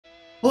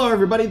Hello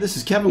everybody, this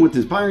is Kevin with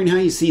Inspiring How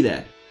You See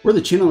That. We're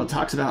the channel that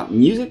talks about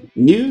music,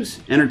 news,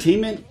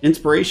 entertainment,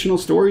 inspirational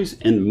stories,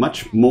 and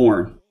much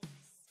more.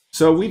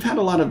 So we've had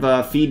a lot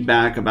of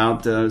feedback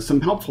about some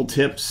helpful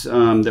tips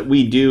that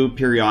we do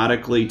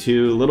periodically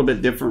too, a little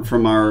bit different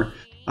from our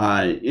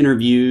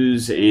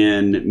interviews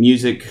and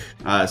music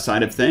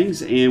side of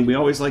things. And we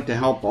always like to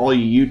help all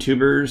you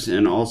YouTubers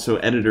and also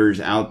editors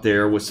out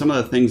there with some of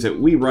the things that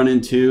we run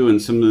into and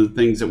some of the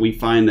things that we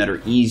find that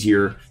are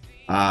easier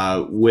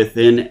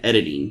within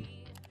editing.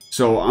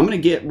 So I'm going to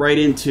get right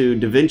into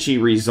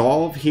Davinci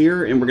Resolve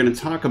here, and we're going to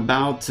talk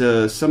about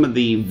some of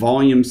the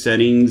volume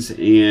settings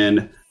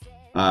and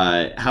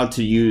how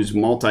to use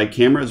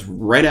multi-cameras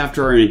right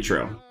after our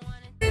intro.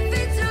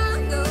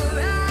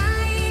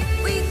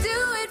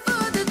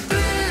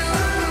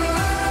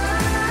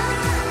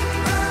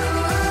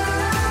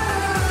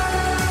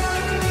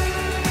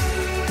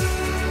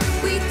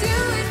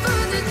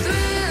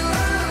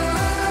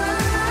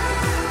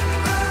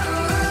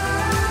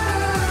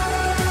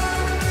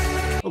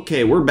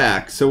 Okay, we're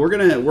back. So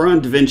we're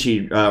on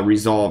Davinci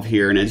Resolve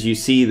here, and as you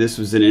see, this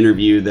was an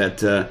interview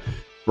that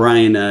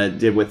Brian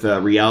did with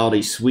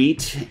Reality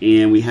Suite,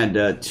 and we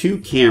had 2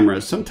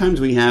 cameras. Sometimes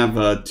we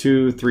have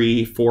 2,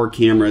 3, 4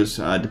 cameras,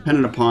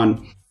 depending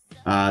upon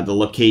the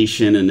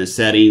location and the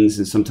settings,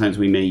 and sometimes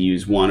we may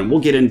use 1. And we'll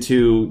get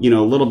into a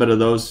little bit of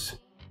those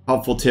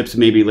helpful tips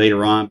maybe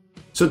later on.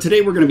 So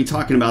today we're going to be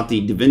talking about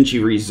the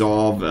Davinci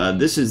Resolve.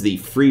 This is the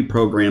free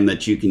program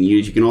that you can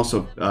use. You can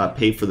also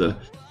pay for the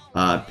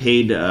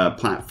paid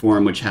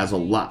platform, which has a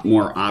lot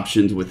more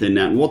options within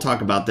that, and we'll talk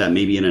about that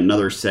maybe in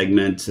another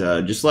segment.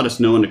 Just let us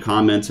know in the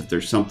comments if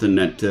there's something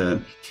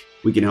that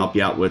we can help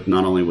you out with,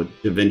 not only with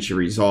Davinci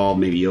Resolve,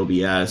 maybe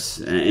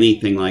OBS,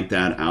 anything like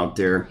that out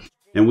there.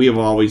 And we have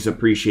always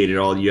appreciated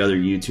all the other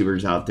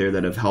YouTubers out there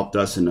that have helped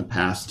us in the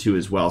past too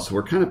as well. So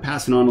we're kind of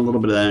passing on a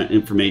little bit of that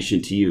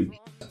information to you.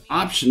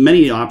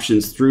 Many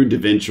options through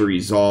Davinci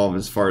Resolve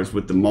as far as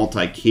with the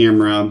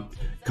multi-camera,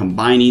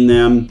 combining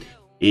them,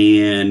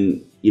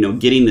 and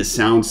getting the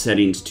sound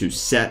settings to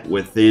set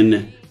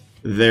within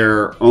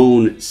their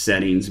own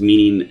settings,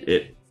 meaning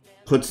it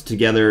puts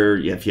together,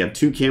 if you have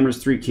 2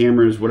 cameras, 3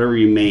 cameras, whatever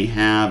you may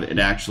have, it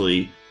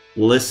actually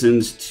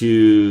listens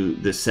to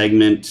the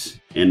segment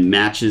and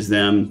matches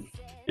them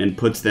and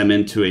puts them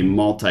into a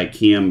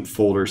multi-cam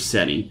folder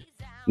setting.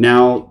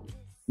 Now,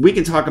 we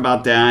can talk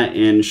about that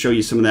and show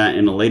you some of that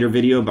in a later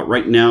video, but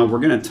right now we're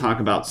going to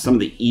talk about some of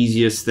the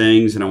easiest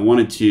things, and I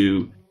wanted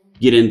to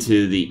get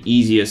into the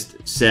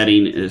easiest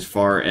setting as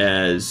far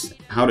as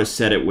how to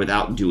set it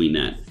without doing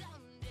that.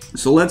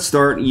 So let's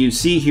start. You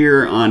see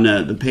here on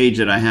the page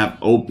that I have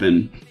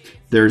open,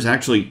 there's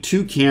actually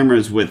 2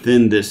 cameras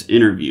within this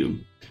interview.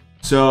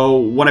 So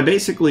what I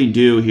basically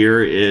do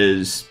here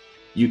is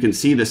you can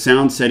see the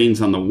sound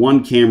settings on the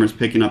one camera is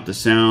picking up the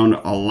sound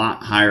a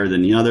lot higher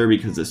than the other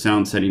because the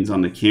sound settings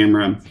on the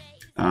camera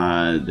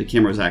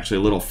is actually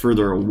a little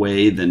further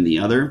away than the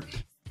other.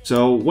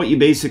 So what you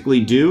basically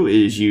do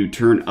is you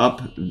turn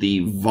up the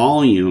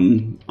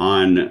volume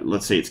on,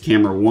 let's say it's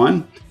camera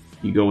 1,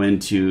 you go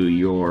into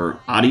your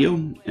audio,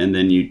 and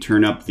then you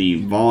turn up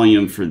the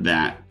volume for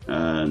that,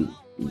 that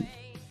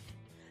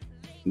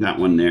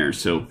one there.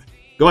 So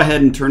go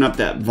ahead and turn up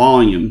that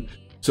volume.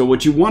 So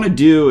what you want to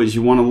do is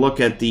you want to look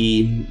at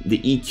the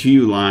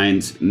EQ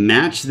lines,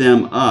 match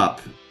them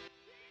up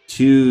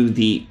to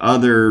the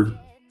other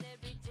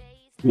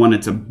one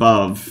that's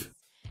above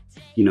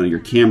your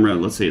camera.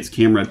 Let's say it's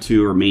camera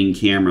 2 or main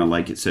camera,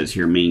 like it says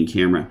here, main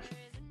camera.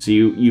 So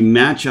you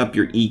match up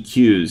your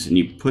EQs and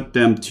you put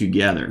them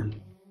together.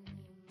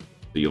 So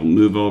you'll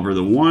move over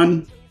the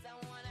one,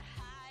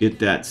 get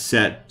that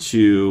set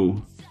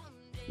to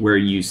where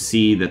you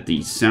see that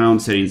the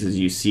sound settings, as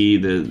you see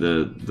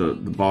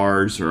the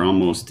bars are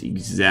almost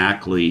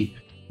exactly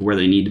where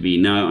they need to be.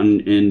 Now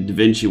in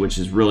Davinci, which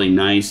is really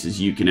nice,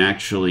 is you can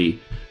actually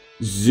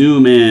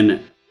zoom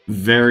in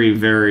very,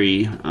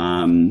 very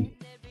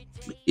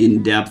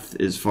in depth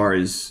as far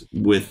as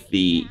with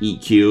the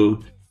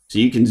EQ, so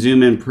you can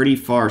zoom in pretty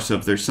far. So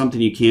if there's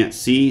something you can't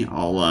see,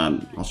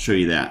 I'll show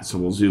you that. So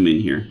we'll zoom in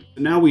here.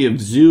 Now we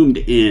have zoomed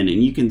in,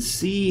 and you can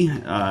see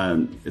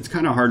it's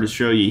kind of hard to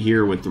show you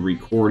here with the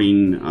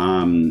recording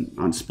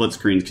on split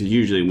screens, because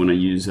usually when I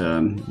use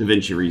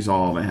Davinci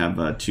Resolve I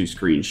have 2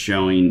 screens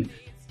showing,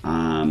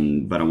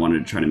 but I wanted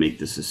to try to make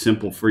this as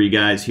simple for you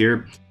guys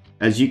here.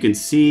 As you can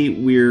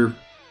see, we're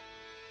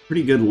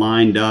pretty good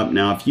lined up.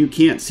 Now if you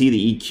can't see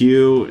the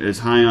EQ as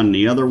high on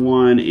the other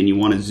one and you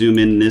want to zoom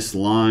in this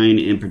line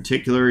in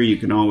particular, you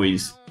can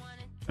always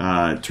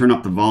turn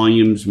up the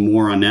volumes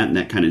more on that, and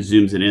that kind of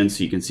zooms it in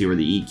so you can see where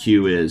the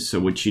EQ is.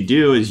 So what you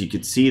do is you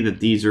can see that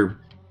these are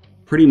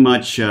pretty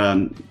much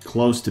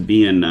close to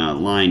being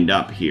lined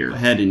up here. Go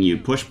ahead and you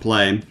push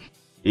play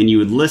and you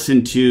would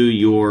listen to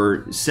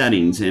your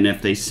settings, and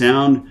if they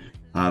sound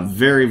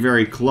very,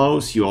 very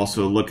close, you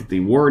also look at the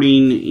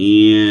wording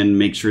and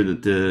make sure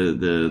that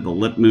the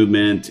lip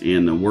movement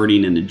and the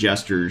wording and the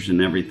gestures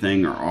and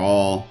everything are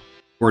all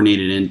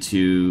coordinated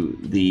into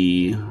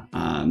the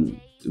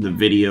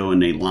video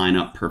and they line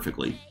up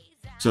perfectly.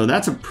 So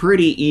that's a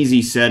pretty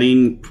easy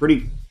setting,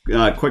 pretty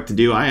quick to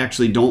do. I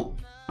actually don't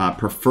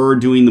prefer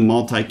doing the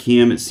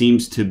multicam. It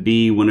seems to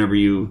be whenever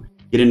you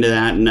get into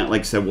that, and that, like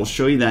I said, we'll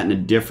show you that in a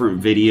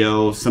different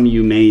video. Some of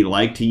you may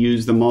like to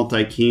use the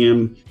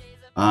multicam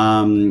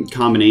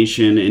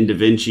combination in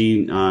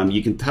Davinci.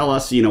 You can tell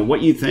us, you know,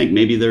 what you think.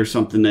 Maybe there's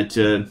something that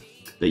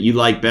that you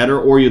like better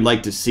or you'd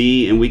like to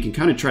see, and we can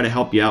kind of try to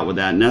help you out with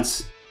that. And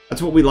that's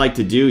what we like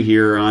to do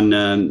here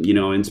on you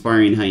know,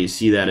 Inspiring How You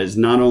See That, is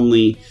not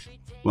only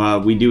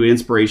we do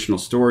inspirational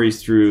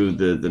stories through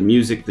the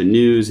music, the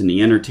news, and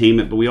the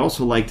entertainment, but we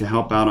also like to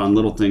help out on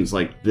little things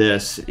like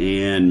this.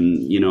 And,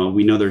 you know,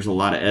 we know there's a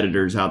lot of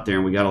editors out there,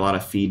 and we got a lot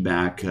of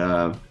feedback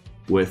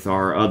with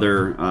our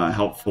other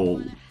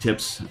helpful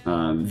tips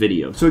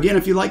video. So again,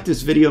 if you like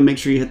this video, make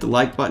sure you hit the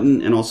like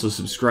button and also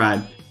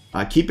subscribe.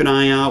 Keep an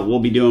eye out. We'll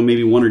be doing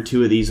maybe 1 or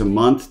 2 of these a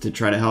month to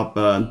try to help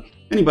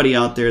anybody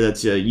out there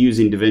that's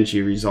using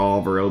Davinci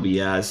Resolve or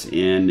OBS.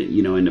 And,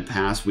 you know, in the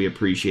past, we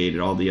appreciated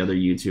all the other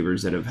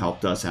YouTubers that have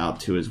helped us out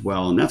too as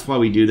well. And that's why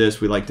we do this.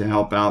 We like to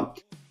help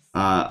out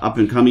up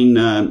and coming,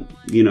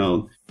 you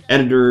know,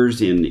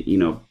 editors and, you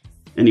know,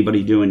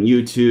 anybody doing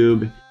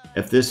YouTube.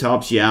 If this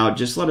helps you out,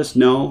 just let us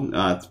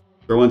know.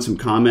 Throw in some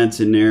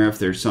comments in there if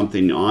there's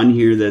something on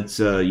here that's,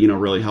 you know,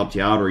 really helped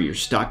you out or you're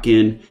stuck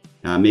in.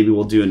 Maybe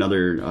we'll do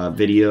another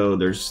video.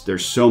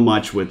 There's so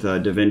much with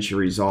Davinci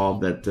Resolve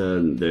that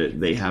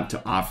they have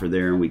to offer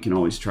there, and we can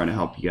always try to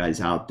help you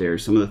guys out there.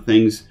 Some of the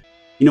things,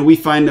 you know, we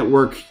find that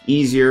work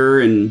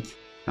easier, and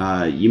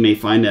you may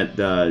find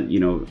that you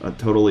know, a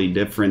totally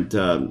different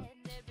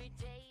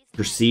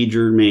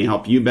procedure may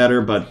help you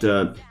better. But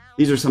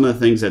these are some of the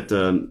things that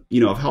you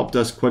know, have helped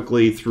us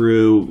quickly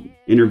through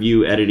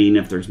interview editing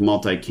if there's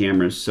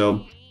multi-cameras.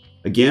 So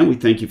again, we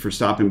thank you for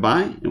stopping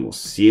by, and we'll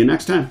see you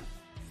next time.